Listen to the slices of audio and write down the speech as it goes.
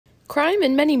Crime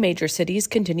in many major cities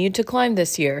continued to climb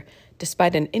this year,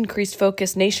 despite an increased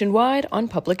focus nationwide on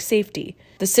public safety.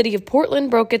 The city of Portland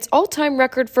broke its all-time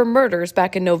record for murders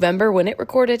back in November when it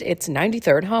recorded its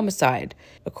 93rd homicide.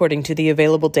 According to the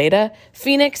available data,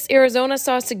 Phoenix, Arizona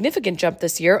saw a significant jump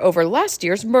this year over last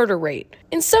year's murder rate.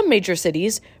 In some major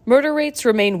cities, murder rates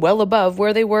remain well above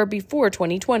where they were before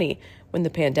 2020, when the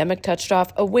pandemic touched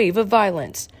off a wave of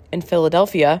violence. In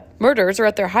Philadelphia, murders are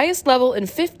at their highest level in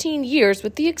 15 years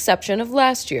with the exception of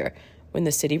last year, when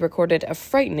the city recorded a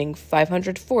frightening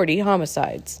 540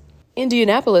 homicides.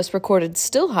 Indianapolis recorded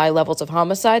still high levels of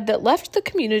homicide that left the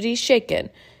community shaken,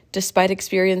 despite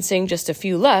experiencing just a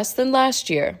few less than last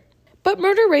year. But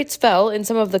murder rates fell in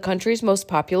some of the country's most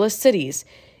populous cities,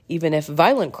 even if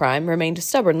violent crime remained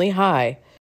stubbornly high.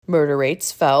 Murder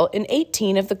rates fell in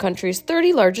 18 of the country's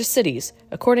 30 largest cities,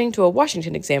 according to a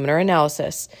Washington Examiner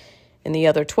analysis. In the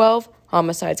other 12,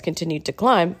 homicides continued to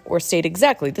climb or stayed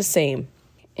exactly the same.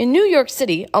 In New York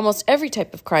City, almost every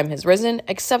type of crime has risen,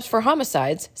 except for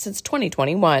homicides, since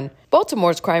 2021.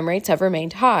 Baltimore's crime rates have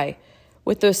remained high,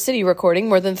 with the city recording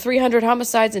more than 300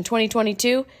 homicides in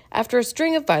 2022 after a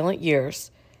string of violent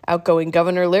years. Outgoing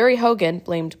Governor Larry Hogan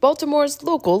blamed Baltimore's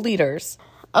local leaders.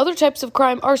 Other types of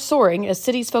crime are soaring as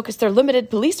cities focus their limited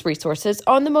police resources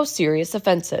on the most serious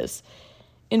offenses.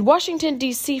 In Washington,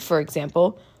 D.C., for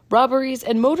example, robberies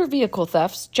and motor vehicle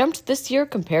thefts jumped this year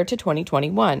compared to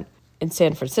 2021. In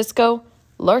San Francisco,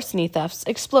 larceny thefts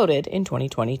exploded in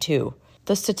 2022.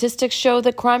 The statistics show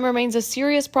that crime remains a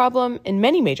serious problem in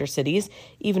many major cities,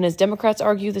 even as Democrats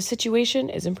argue the situation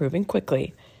is improving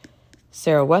quickly.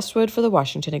 Sarah Westwood for the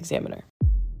Washington Examiner.